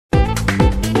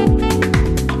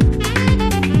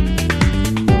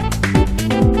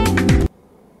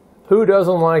Who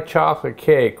doesn't like chocolate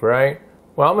cake, right?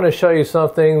 Well, I'm going to show you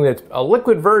something that's a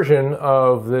liquid version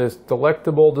of this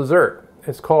delectable dessert.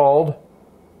 It's called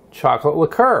chocolate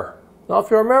liqueur. Now,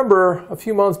 if you remember, a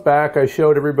few months back I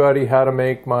showed everybody how to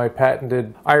make my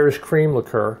patented Irish cream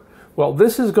liqueur. Well,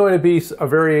 this is going to be a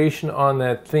variation on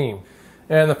that theme.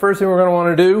 And the first thing we're going to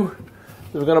want to do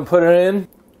is we're going to put in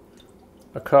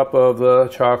a cup of the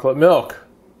chocolate milk,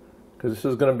 because this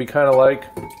is going to be kind of like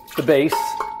the base.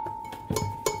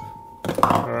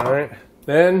 Alright,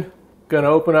 then going to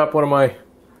open up one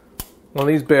of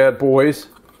these bad boys.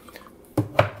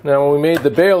 Now, when we made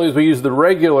the Baileys, we used the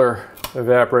regular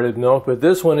evaporated milk, but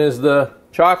this one is the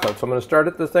chocolate. So I'm going to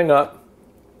start this thing up.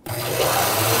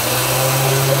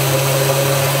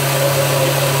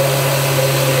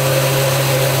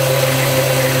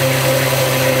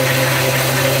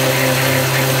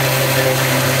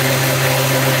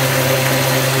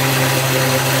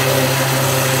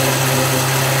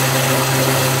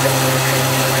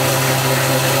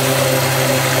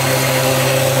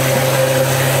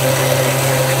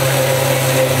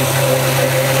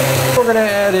 We're going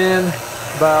to add in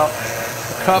about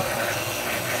a cup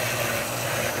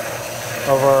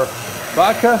of our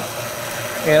vodka,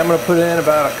 and I'm going to put in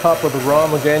about a cup of the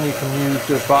rum. Again, you can use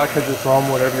just vodka, just rum,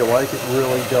 whatever you like. It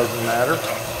really doesn't matter.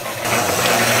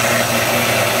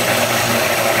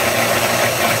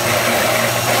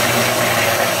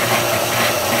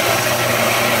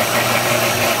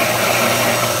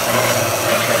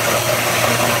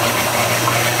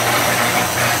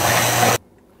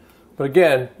 But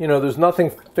again, you know, there's nothing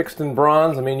fixed in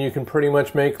bronze. I mean, you can pretty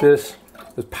much make this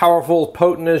as powerful,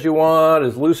 potent as you want,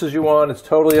 as loose as you want. It's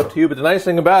totally up to you. But the nice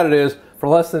thing about it is, for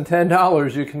less than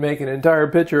 $10, you can make an entire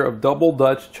pitcher of double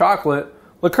Dutch chocolate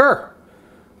liqueur.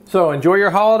 So enjoy your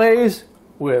holidays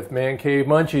with Man Cave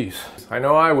Munchies. I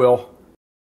know I will.